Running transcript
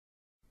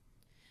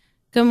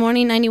Good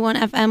morning, 91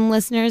 FM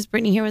listeners.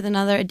 Brittany here with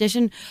another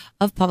edition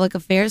of Public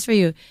Affairs for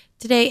you.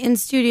 Today in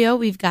studio,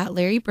 we've got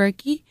Larry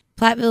Bierke,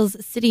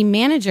 Platteville's city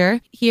manager,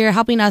 here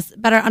helping us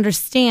better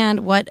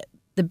understand what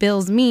the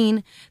bills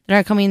mean that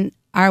are coming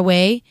our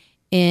way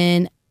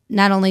in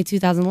not only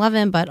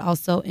 2011, but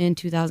also in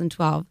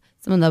 2012.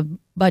 Some of the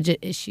budget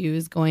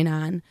issues going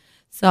on.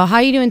 So how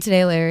are you doing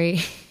today, Larry?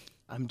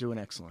 I'm doing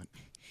excellent.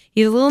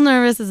 He's a little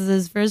nervous. This is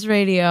his first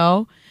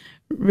radio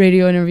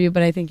interview,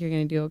 but I think you're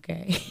going to do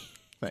okay.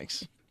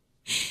 Thanks.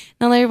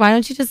 Now, Larry, why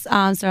don't you just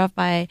start off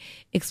by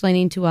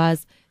explaining to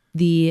us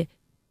the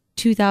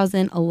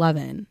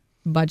 2011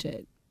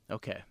 budget?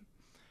 Okay.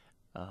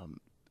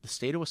 The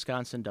state of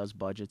Wisconsin does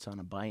budgets on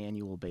a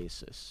biannual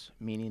basis,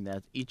 meaning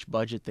that each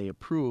budget they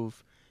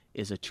approve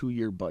is a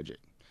 2-year budget.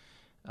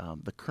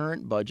 The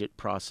current budget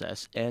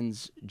process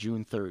ends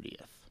June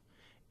 30th.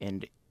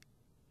 And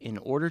in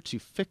order to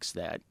fix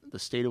that, the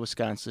state of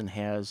Wisconsin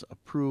has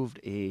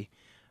approved a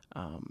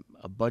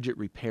budget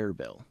repair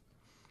bill.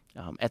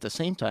 At the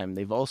same time,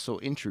 they've also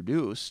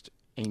introduced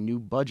a new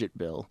budget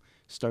bill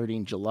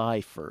starting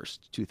July 1st,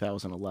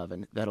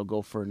 2011. That'll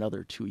go for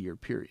another 2-year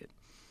period.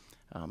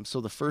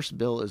 So the first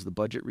bill is the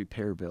budget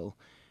repair bill,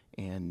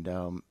 and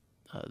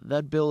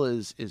that bill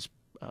is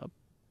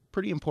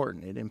pretty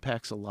important. It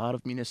impacts a lot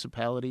of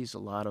municipalities, a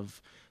lot of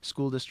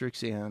school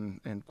districts, and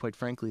quite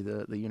frankly,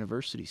 the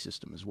university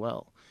system as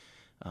well.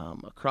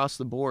 Across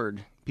the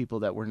board,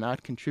 people that were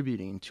not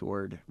contributing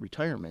toward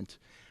retirement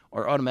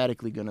are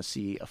automatically going to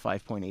see a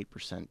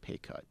 5.8% pay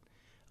cut,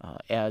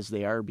 as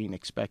they are being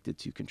expected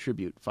to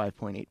contribute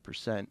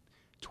 5.8%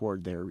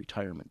 toward their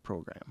retirement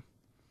program.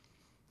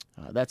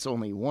 That's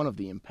only one of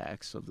the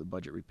impacts of the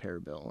budget repair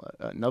bill.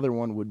 Another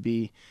one would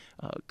be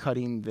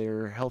cutting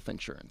their health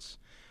insurance.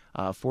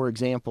 For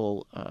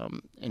example,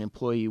 an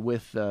employee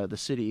with the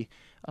city,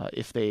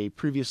 if they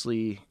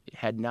previously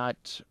had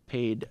not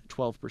paid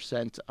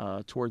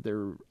 12% toward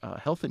their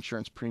health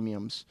insurance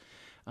premiums,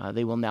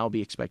 they will now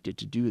be expected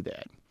to do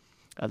that.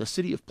 The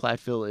city of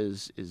Platteville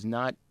is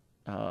not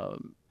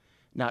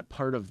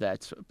part of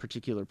that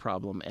particular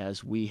problem,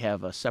 as we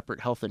have a separate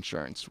health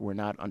insurance. We're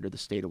not under the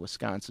state of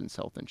Wisconsin's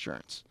health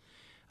insurance.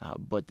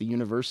 But the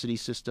university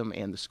system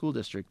and the school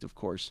district, of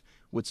course,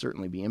 would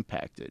certainly be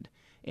impacted.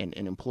 And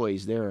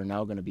employees there are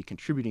now going to be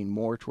contributing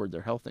more toward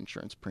their health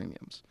insurance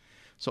premiums.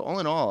 So all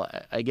in all,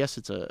 I guess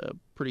it's a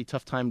pretty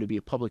tough time to be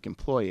a public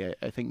employee.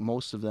 I think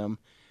most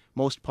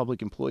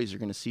public employees are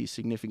going to see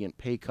significant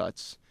pay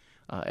cuts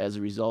as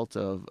a result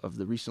of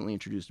the recently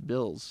introduced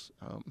bills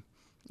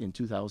in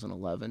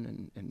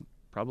 2011 and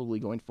probably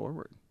going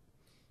forward.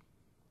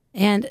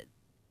 And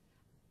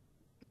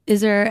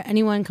is there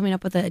anyone coming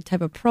up with a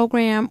type of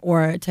program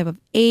or a type of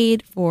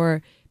aid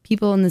for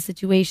people in the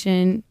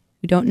situation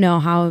who don't know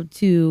how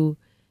to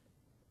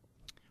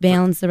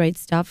balance the right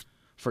stuff?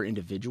 For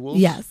individuals?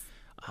 Yes.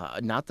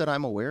 Not that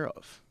I'm aware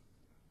of.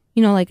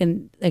 You know, like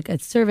a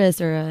service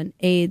or an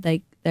aid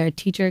like that a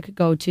teacher could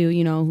go to,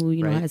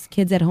 who Right. has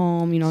kids at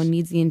home,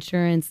 needs the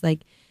insurance,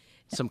 like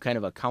Some kind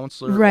of a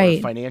counselor Right. or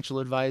a financial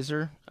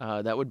advisor.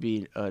 That would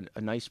be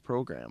a nice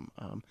program.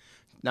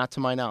 Not to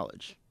my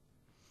knowledge.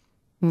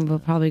 we're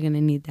probably going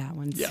to need that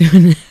one Yeah.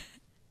 soon.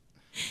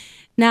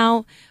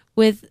 Now,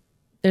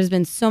 there's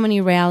been so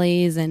many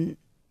rallies and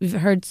we've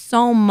heard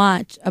so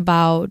much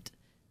about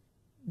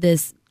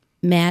this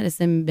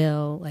Madison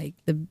bill, like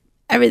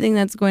everything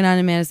that's going on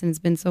in Madison has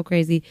been so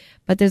crazy.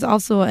 But there's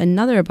also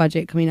another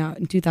budget coming out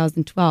in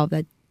 2012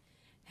 that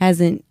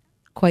hasn't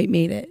quite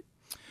made it.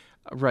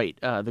 Right.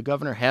 The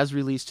governor has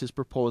released his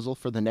proposal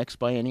for the next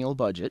biennial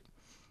budget.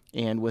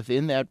 And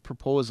within that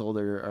proposal,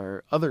 there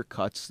are other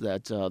cuts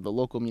that the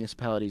local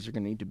municipalities are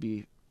going to need to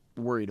be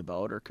worried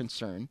about or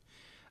concerned.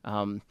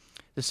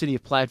 The city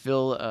of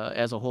Platteville,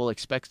 as a whole,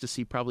 expects to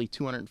see probably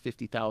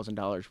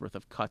 $250,000 worth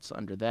of cuts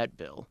under that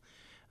bill.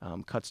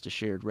 Cuts to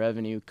shared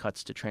revenue,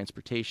 cuts to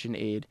transportation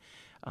aid.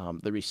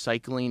 The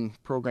recycling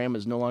program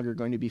is no longer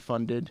going to be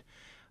funded.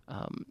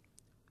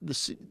 The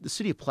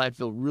city of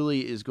Platteville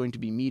really is going to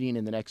be meeting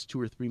in the next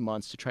 2 or 3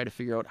 months to try to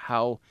figure out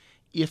how,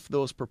 if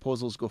those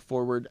proposals go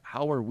forward,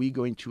 how are we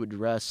going to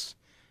address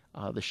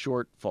the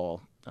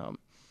shortfall.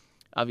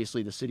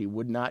 Obviously, the city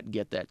would not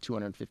get that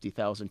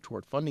 $250,000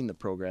 toward funding the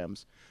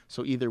programs.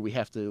 So either we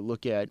have to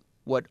look at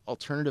what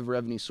alternative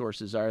revenue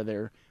sources are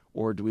there,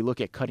 or do we look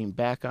at cutting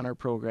back on our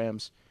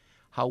programs?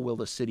 How will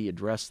the city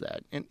address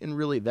that? And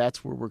really,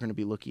 that's where we're going to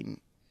be looking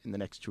in the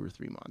next 2 or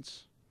 3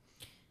 months.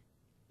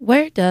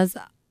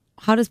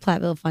 How does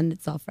Platteville fund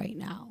itself right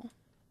now?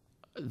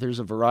 There's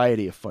a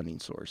variety of funding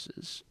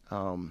sources.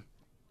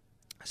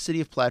 City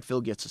of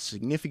Platteville gets a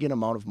significant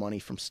amount of money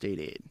from state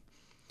aid.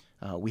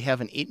 We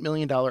have an $8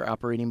 million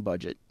operating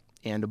budget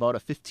and about a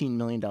 $15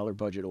 million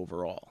budget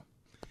overall.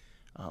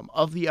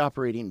 Of the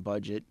operating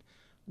budget,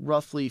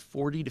 roughly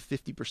 40 to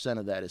 50%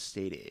 of that is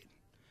state aid.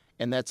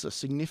 And that's a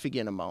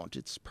significant amount.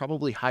 It's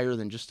probably higher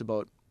than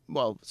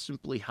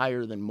simply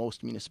higher than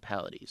most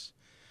municipalities.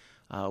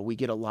 We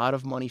get a lot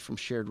of money from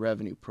shared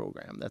revenue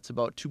program. That's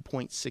about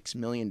 $2.6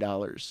 million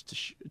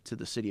to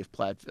the city of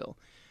Platteville.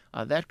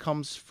 That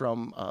comes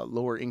from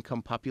lower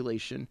income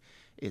population.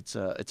 It's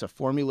a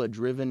formula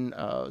driven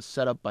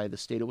set up by the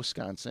state of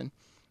Wisconsin.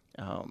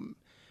 Um,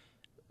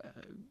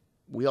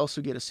 we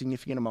also get a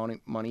significant amount of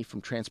money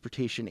from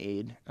transportation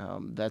aid.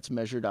 That's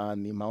measured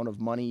on the amount of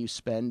money you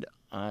spend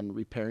on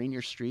repairing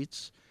your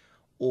streets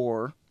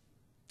or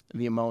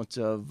the amount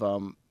of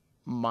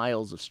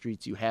miles of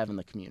streets you have in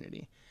the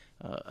community.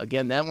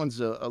 Again, that one's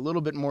a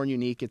little bit more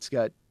unique. It's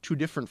got two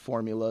different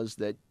formulas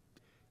that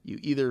you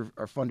either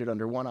are funded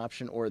under one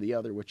option or the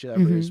other,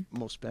 whichever is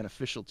most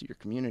beneficial to your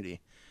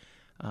community.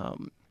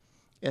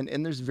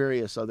 And there's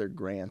various other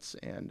grants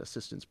and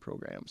assistance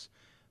programs.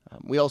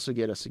 We also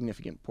get a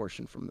significant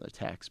portion from the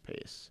tax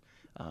base.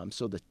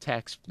 So the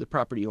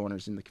property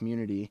owners in the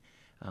community,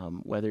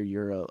 whether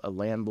you're a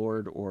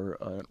landlord or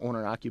an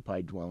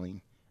owner-occupied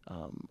dwelling,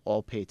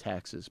 all pay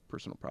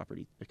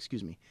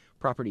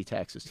property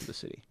taxes to the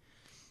city.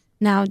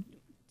 Now,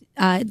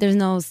 there's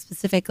no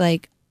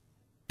specific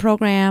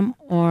program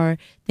or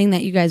thing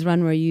that you guys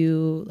run where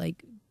you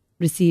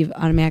receive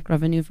automatic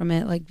revenue from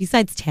it,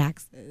 besides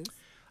taxes?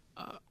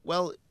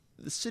 Well,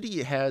 the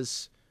city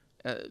has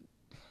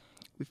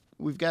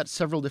we've got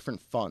several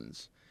different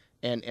funds,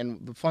 and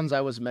the funds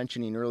I was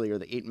mentioning earlier,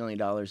 the $8 million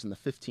and the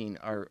 15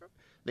 are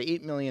the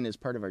 $8 million is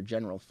part of our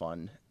general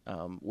fund,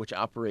 which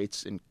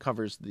operates and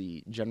covers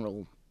the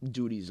general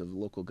duties of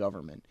local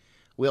government.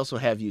 We also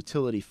have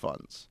utility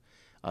funds.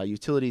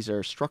 Utilities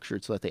are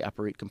structured so that they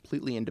operate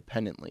completely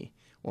independently,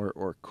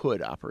 or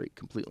could operate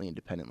completely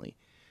independently.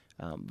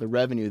 The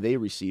revenue they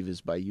receive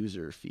is by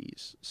user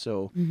fees.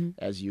 So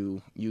as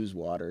you use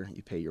water,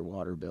 you pay your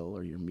water bill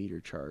or your meter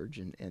charge,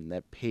 and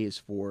that pays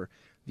for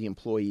the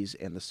employees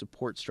and the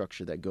support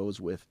structure that goes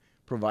with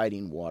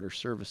providing water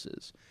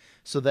services.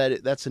 So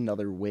that's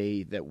another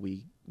way that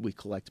we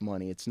collect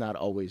money. It's not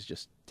always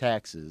just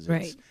taxes.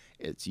 Right.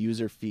 It's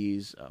user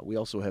fees. We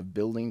also have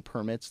building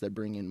permits that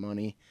bring in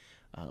money.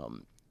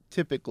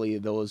 Typically,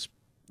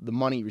 the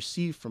money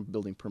received from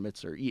building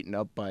permits are eaten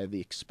up by the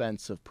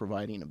expense of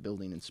providing a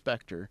building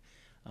inspector,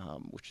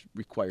 which is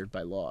required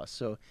by law.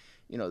 So,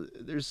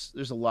 there's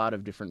a lot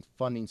of different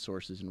funding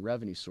sources and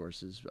revenue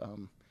sources.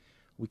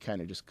 We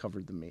kind of just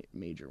covered the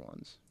major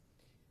ones.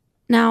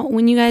 Now,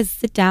 when you guys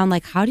sit down,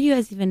 how do you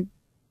guys even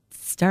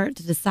start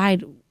to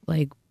decide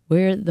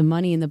where the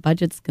money and the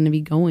budget's going to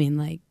be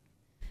going?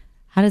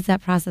 How does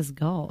that process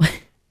go?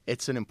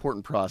 It's an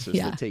important process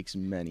that takes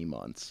many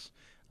months.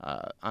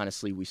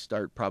 Honestly, we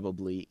start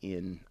probably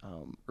in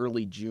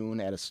early June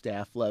at a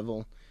staff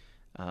level.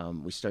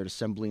 We start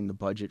assembling the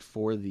budget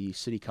for the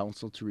city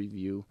council to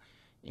review,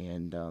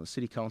 and the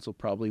city council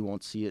probably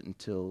won't see it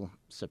until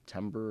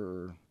September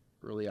or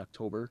early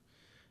October.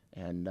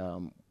 And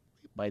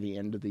by the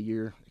end of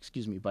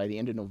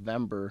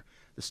November,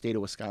 the state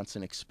of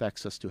Wisconsin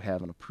expects us to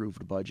have an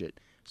approved budget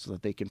so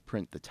that they can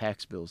print the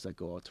tax bills that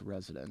go out to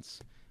residents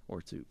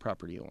or to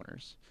property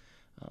owners.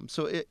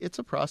 So it's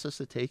a process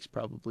that takes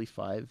probably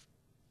five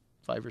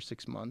or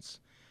 6 months,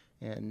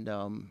 and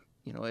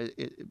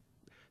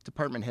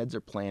department heads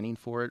are planning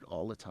for it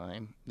all the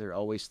time. They're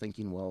always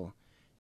thinking, well,